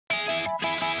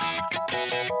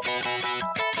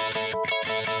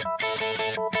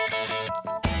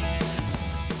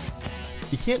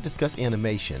can't discuss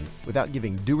animation without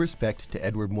giving due respect to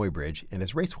Edward Muybridge and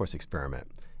his racehorse experiment.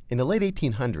 In the late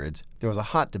 1800s, there was a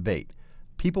hot debate.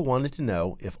 People wanted to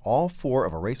know if all four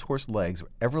of a racehorse legs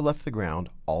ever left the ground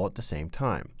all at the same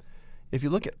time. If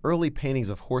you look at early paintings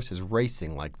of horses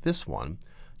racing like this one,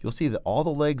 you'll see that all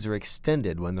the legs are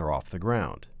extended when they're off the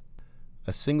ground.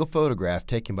 A single photograph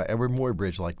taken by Edward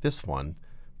Muybridge like this one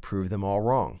proved them all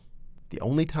wrong. The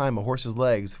only time a horse's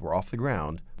legs were off the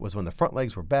ground was when the front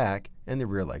legs were back and the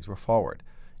rear legs were forward.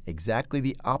 Exactly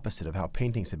the opposite of how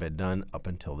paintings had been done up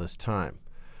until this time.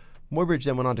 Muybridge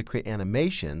then went on to create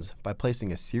animations by placing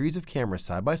a series of cameras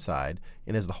side by side,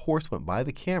 and as the horse went by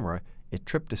the camera, it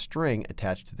tripped a string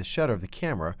attached to the shutter of the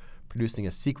camera, producing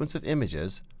a sequence of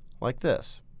images like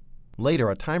this. Later,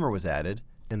 a timer was added,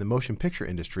 and the motion picture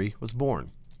industry was born.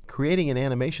 Creating an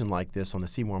animation like this on the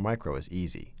Seymour Micro is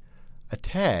easy. A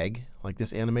tag, like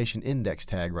this animation index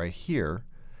tag right here,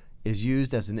 is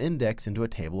used as an index into a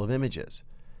table of images.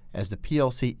 As the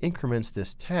PLC increments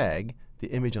this tag, the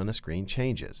image on the screen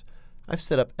changes. I've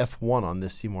set up F1 on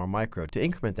this Seymour Micro to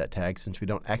increment that tag since we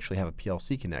don't actually have a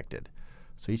PLC connected.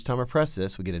 So each time I press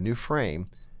this, we get a new frame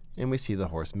and we see the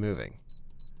horse moving.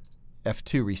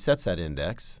 F2 resets that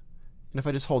index, and if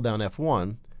I just hold down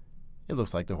F1, it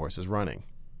looks like the horse is running.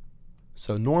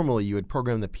 So normally you would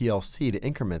program the PLC to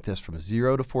increment this from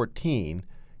 0 to 14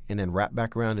 and then wrap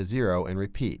back around to 0 and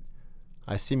repeat.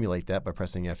 I simulate that by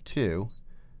pressing F2,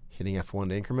 hitting F1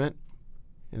 to increment,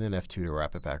 and then F2 to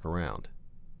wrap it back around.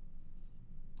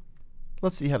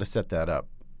 Let's see how to set that up.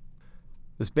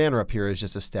 This banner up here is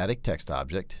just a static text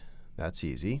object. That's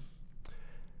easy.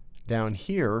 Down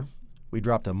here, we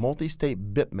dropped a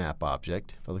multi-state bitmap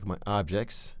object. If I look at my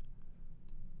objects,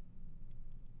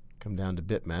 come down to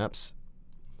bitmaps,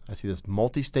 I see this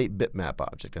multi-state bitmap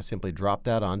object. I simply drop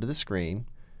that onto the screen,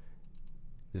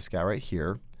 this guy right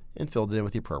here, and filled it in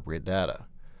with the appropriate data.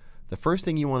 The first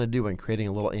thing you want to do when creating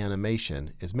a little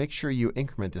animation is make sure you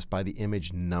increment this by the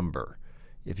image number.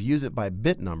 If you use it by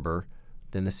bit number,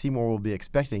 then the Seymour will be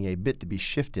expecting a bit to be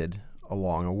shifted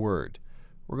along a word.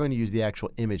 We're going to use the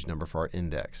actual image number for our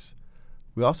index.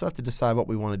 We also have to decide what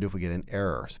we want to do if we get an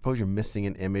error. Suppose you're missing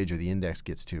an image or the index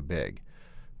gets too big.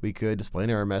 We could display an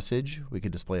error message, we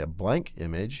could display a blank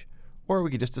image, or we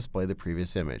could just display the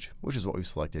previous image, which is what we've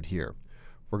selected here.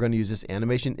 We're going to use this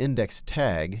animation index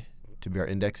tag to be our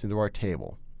index into our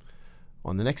table.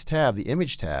 On the next tab, the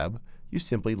image tab, you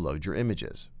simply load your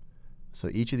images. So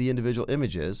each of the individual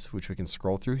images, which we can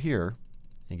scroll through here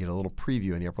and get a little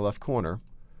preview in the upper left corner.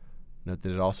 Note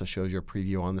that it also shows you a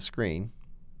preview on the screen.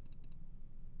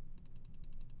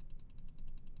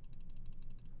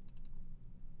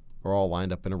 Are all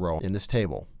lined up in a row in this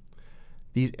table.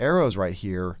 These arrows right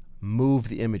here move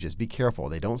the images. Be careful,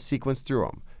 they don't sequence through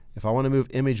them. If I want to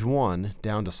move image 1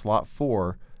 down to slot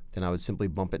 4, then I would simply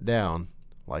bump it down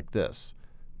like this.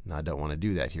 Now I don't want to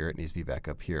do that here, it needs to be back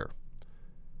up here.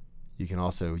 You can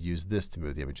also use this to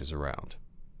move the images around.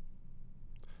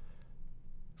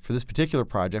 For this particular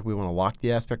project, we want to lock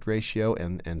the aspect ratio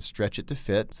and stretch it to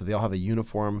fit so they all have a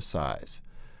uniform size.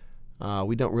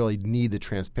 We don't really need the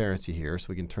transparency here, so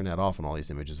we can turn that off on all these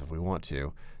images if we want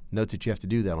to. Note that you have to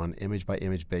do that on an image by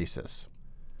image basis.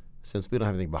 Since we don't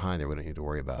have anything behind there, we don't need to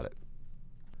worry about it.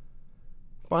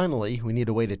 Finally, we need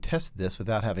a way to test this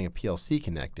without having a PLC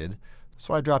connected,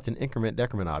 so I dropped an increment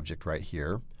decrement object right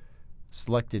here,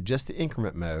 selected just the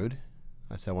increment mode.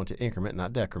 I said I want to increment,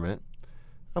 not decrement.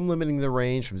 I'm limiting the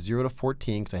range from 0 to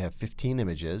 14 because I have 15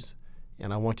 images,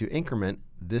 and I want to increment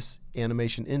this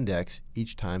animation index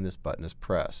each time this button is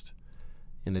pressed.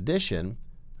 In addition,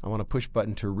 I want a push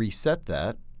button to reset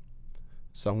that,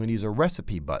 so I'm going to use a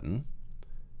recipe button,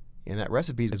 and that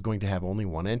recipe is going to have only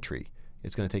one entry.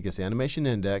 It's going to take this animation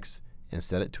index and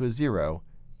set it to a 0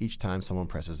 each time someone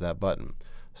presses that button.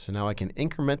 So now I can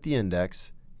increment the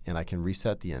index and I can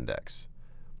reset the index.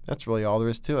 That's really all there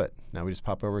is to it. Now we just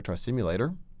pop over to our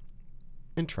simulator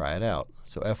and try it out.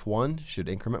 So F1 should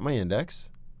increment my index.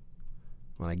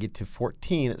 When I get to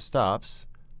 14, it stops.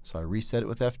 So I reset it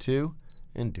with F2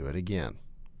 and do it again.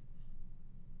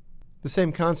 The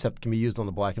same concept can be used on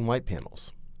the black and white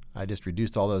panels. I just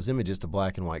reduced all those images to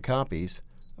black and white copies.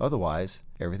 Otherwise,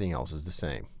 everything else is the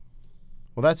same.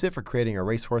 Well, that's it for creating a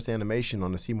racehorse animation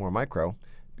on the Seymour Micro.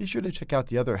 Be sure to check out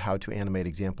the other how to animate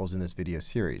examples in this video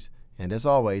series. And as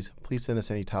always, please send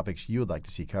us any topics you would like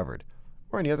to see covered,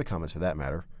 or any other comments for that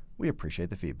matter. We appreciate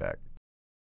the feedback.